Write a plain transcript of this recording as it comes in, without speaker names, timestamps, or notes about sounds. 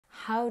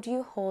how do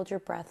you hold your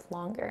breath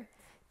longer?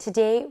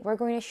 Today, we're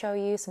going to show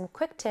you some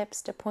quick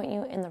tips to point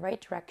you in the right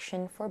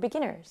direction for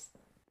beginners.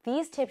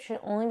 These tips should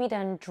only be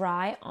done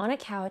dry on a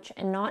couch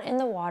and not in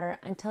the water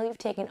until you've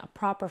taken a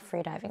proper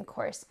freediving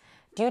course,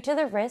 due to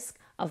the risk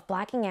of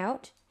blacking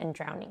out and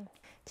drowning.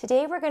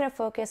 Today, we're going to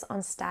focus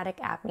on static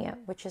apnea,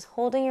 which is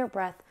holding your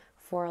breath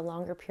for a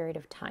longer period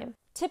of time.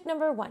 Tip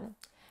number 1,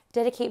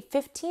 dedicate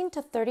 15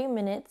 to 30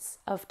 minutes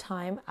of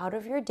time out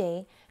of your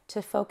day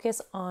to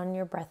focus on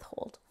your breath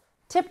hold.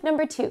 Tip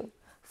number 2,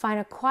 find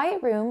a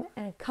quiet room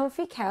and a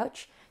comfy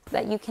couch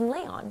that you can lay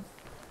on.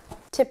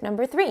 Tip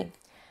number 3,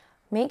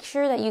 make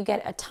sure that you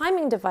get a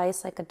timing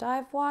device like a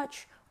dive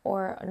watch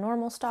or a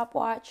normal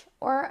stopwatch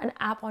or an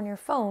app on your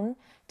phone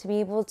to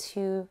be able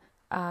to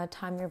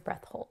time your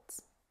breath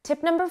holds.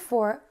 Tip number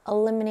 4,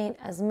 eliminate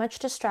as much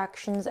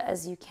distractions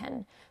as you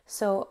can.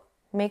 So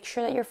make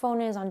sure that your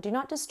phone is on Do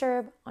Not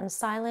Disturb, on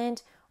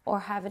silent, or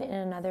have it in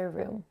another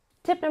room.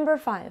 Tip number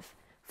 5,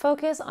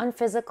 focus on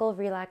physical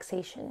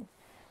relaxation.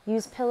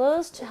 Use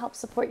pillows to help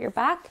support your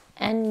back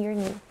and your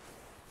knee.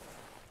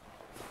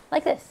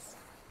 Like this.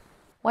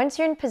 Once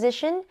you're in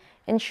position,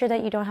 ensure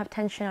that you don't have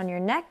tension on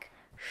your neck,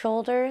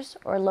 shoulders,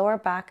 or lower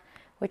back,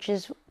 which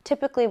is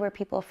typically where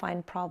people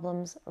find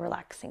problems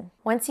relaxing.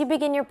 Once you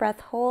begin your breath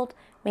hold,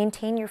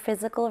 maintain your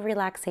physical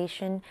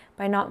relaxation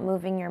by not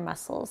moving your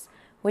muscles,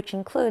 which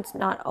includes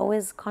not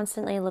always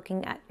constantly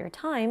looking at your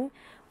time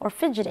or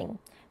fidgeting,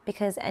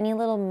 because any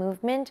little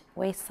movement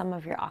wastes some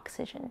of your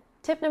oxygen.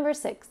 Tip number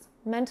 6,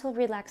 mental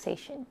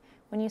relaxation.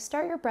 When you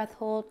start your breath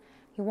hold,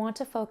 you want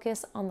to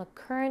focus on the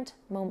current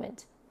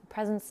moment, the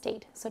present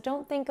state. So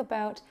don't think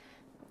about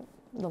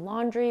the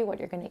laundry, what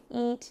you're going to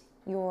eat,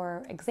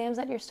 your exams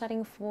that you're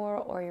studying for,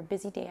 or your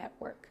busy day at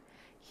work.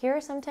 Here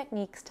are some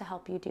techniques to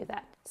help you do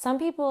that. Some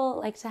people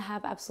like to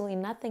have absolutely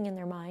nothing in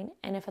their mind,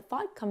 and if a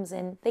thought comes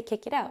in, they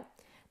kick it out.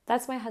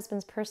 That's my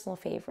husband's personal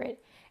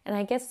favorite, and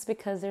I guess it's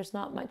because there's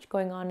not much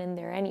going on in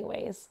there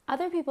anyways.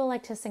 Other people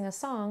like to sing a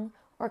song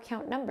or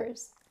count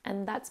numbers,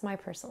 and that's my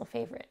personal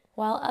favorite.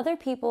 While other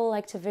people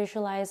like to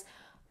visualize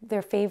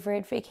their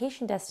favorite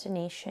vacation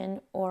destination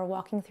or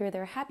walking through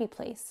their happy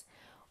place.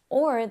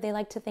 Or they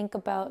like to think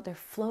about they're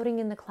floating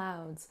in the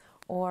clouds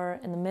or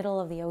in the middle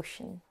of the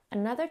ocean.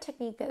 Another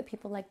technique that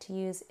people like to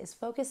use is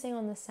focusing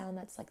on the sound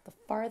that's like the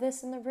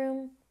farthest in the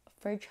room,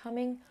 a fridge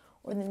humming,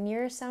 or the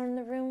nearest sound in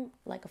the room,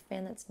 like a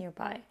fan that's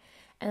nearby.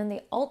 And then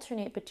they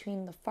alternate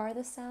between the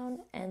farthest sound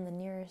and the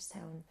nearest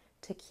sound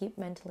to keep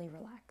mentally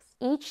relaxed.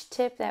 Each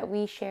tip that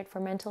we shared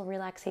for mental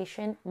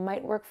relaxation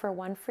might work for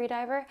one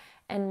freediver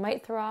and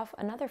might throw off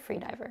another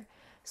freediver.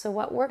 So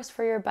what works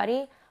for your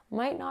buddy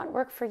might not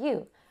work for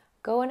you.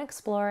 Go and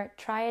explore,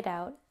 try it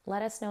out.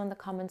 Let us know in the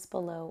comments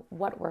below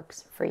what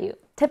works for you.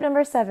 Tip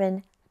number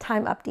 7,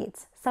 time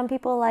updates. Some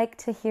people like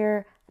to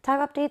hear time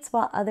updates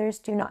while others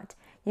do not.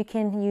 You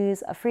can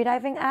use a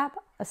freediving app,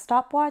 a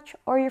stopwatch,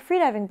 or your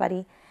freediving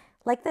buddy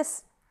like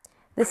this.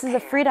 This is a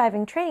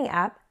freediving training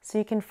app, so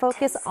you can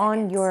focus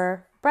on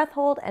your breath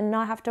hold and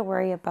not have to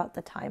worry about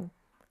the time.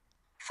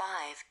 5,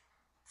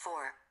 4,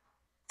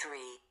 3,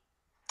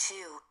 2,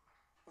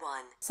 1.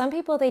 Some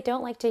people, they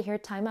don't like to hear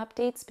time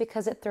updates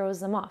because it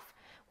throws them off.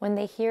 When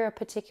they hear a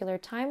particular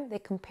time, they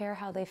compare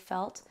how they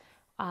felt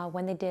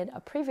when they did a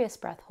previous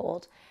breath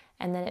hold,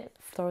 and then it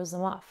throws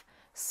them off.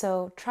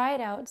 So try it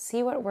out,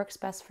 see what works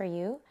best for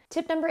you.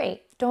 Tip number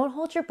 8, don't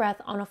hold your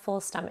breath on a full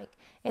stomach.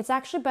 It's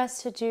actually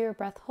best to do your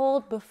breath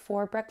hold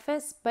before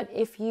breakfast, but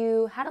if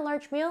you had a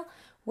large meal,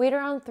 wait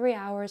around 3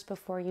 hours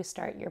before you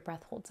start your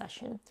breath hold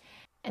session.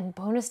 And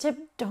bonus tip,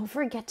 don't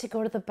forget to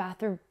go to the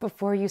bathroom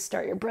before you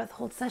start your breath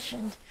hold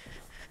session.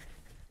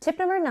 Tip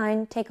number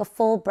 9, take a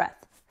full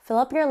breath. Fill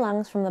up your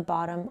lungs from the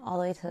bottom all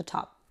the way to the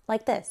top,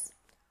 like this.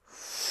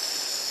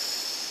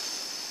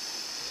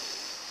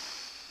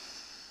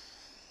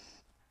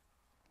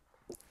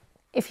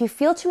 If you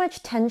feel too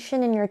much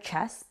tension in your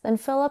chest, then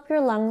fill up your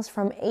lungs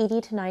from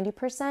 80 to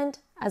 90%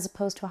 as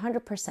opposed to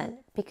 100%,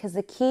 because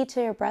the key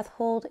to your breath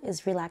hold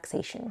is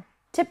relaxation.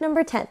 Tip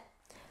number 10,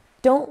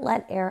 don't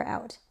let air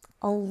out.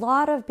 A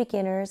lot of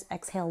beginners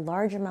exhale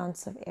large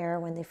amounts of air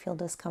when they feel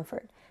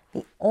discomfort.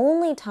 The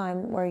only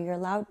time where you're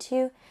allowed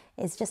to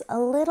is just a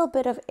little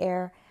bit of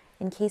air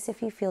in case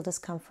if you feel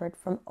discomfort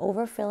from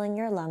overfilling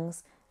your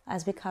lungs,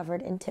 as we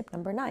covered in tip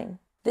number 9.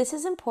 This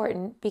is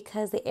important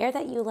because the air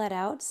that you let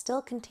out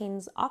still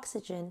contains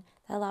oxygen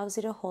that allows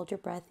you to hold your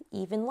breath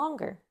even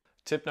longer.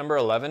 Tip number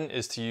 11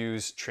 is to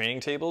use training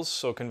tables.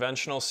 So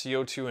conventional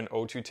CO2 and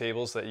O2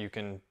 tables that you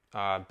can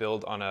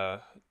build on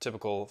a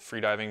typical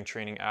freediving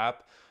training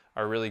app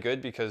are really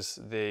good because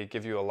they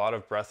give you a lot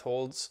of breath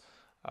holds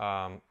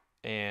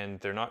and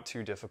they're not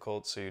too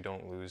difficult, so you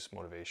don't lose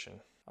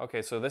motivation.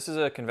 Okay, so this is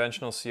a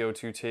conventional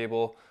CO2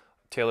 table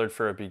tailored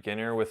for a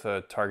beginner with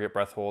a target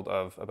breath hold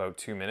of about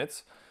 2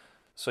 minutes.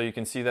 So you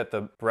can see that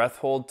the breath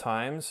hold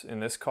times in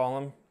this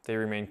column, they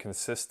remain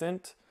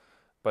consistent,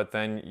 but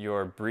then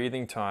your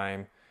breathing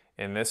time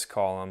in this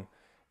column,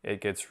 it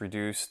gets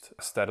reduced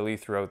steadily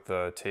throughout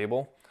the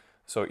table.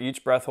 So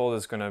each breath hold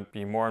is going to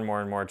be more and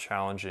more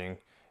challenging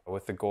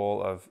with the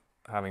goal of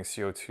having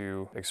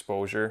CO2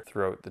 exposure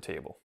throughout the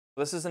table.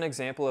 This is an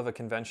example of a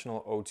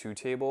conventional O2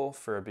 table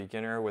for a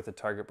beginner with a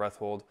target breath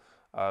hold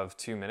of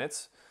 2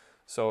 minutes.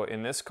 So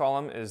in this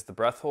column is the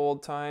breath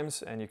hold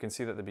times, and you can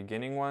see that the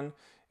beginning one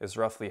is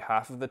roughly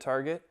half of the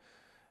target,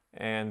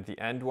 and the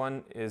end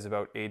one is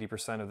about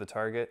 80% of the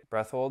target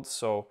breath holds.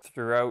 So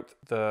throughout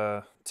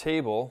the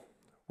table,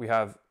 we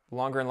have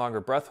longer and longer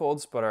breath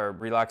holds, but our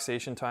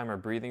relaxation time or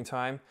breathing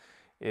time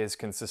is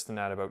consistent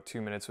at about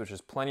 2 minutes, which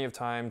is plenty of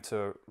time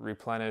to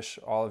replenish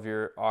all of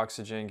your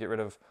oxygen, get rid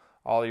of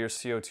all your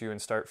CO2,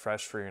 and start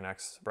fresh for your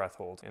next breath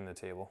hold in the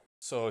table.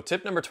 So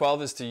tip number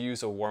 12 is to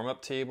use a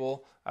warm-up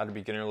table at a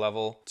beginner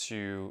level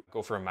to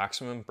go for a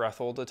maximum breath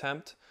hold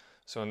attempt.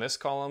 So in this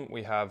column,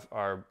 we have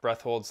our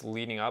breath holds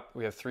leading up.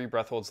 We have 3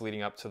 breath holds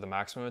leading up to the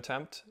maximum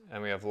attempt,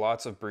 and we have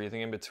lots of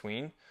breathing in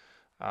between,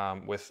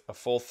 with a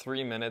full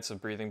 3 minutes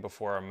of breathing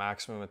before our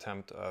maximum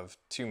attempt of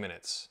 2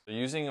 minutes.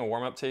 Using a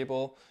warm-up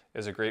table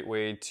is a great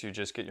way to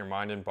just get your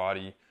mind and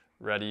body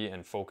ready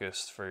and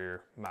focused for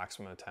your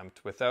maximum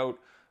attempt without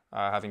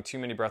having too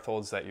many breath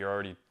holds that you're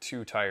already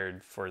too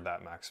tired for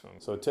that maximum.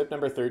 So tip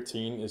number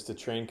 13 is to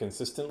train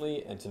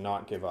consistently and to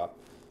not give up.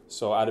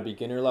 So at a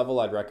beginner level,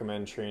 I'd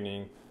recommend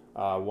training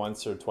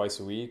once or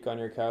twice a week on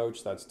your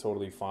couch. That's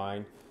totally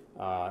fine.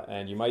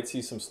 And you might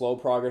see some slow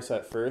progress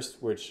at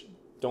first, which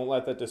don't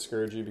let that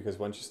discourage you, because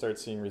once you start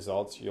seeing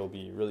results, you'll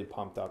be really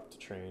pumped up to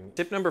train.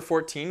 Tip number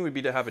 14 would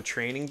be to have a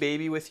training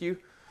baby with you,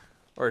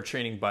 or a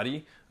training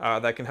buddy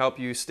that can help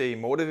you stay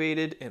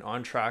motivated and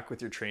on track with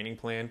your training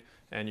plan,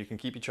 and you can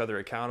keep each other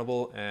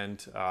accountable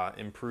and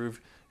improve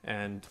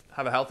and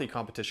have a healthy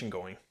competition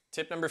going.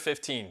 Tip number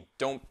 15,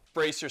 don't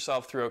brace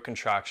yourself throughout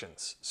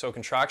contractions. So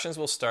contractions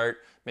will start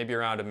maybe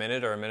around a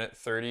minute or a minute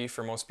 30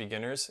 for most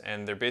beginners,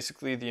 and they're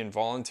basically the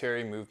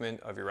involuntary movement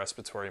of your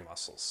respiratory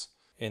muscles.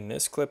 In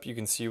this clip, you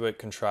can see what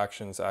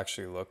contractions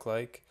actually look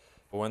like.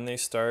 When they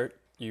start,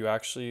 you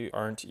actually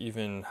aren't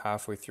even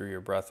halfway through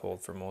your breath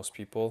hold for most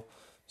people,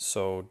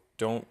 so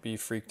don't be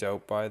freaked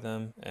out by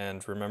them,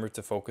 and remember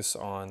to focus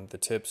on the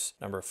tips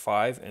number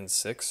 5 and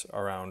 6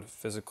 around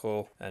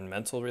physical and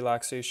mental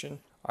relaxation.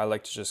 I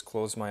like to just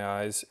close my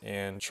eyes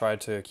and try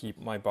to keep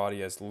my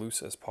body as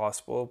loose as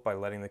possible by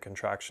letting the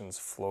contractions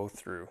flow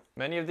through.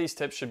 Many of these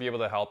tips should be able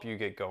to help you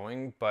get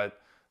going, but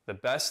the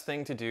best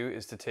thing to do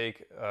is to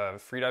take a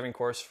freediving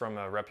course from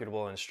a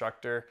reputable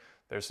instructor.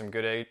 There's some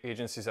good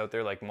agencies out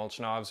there like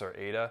Mulchnovs or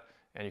ADA,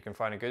 and you can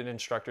find a good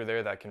instructor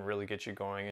there that can really get you going.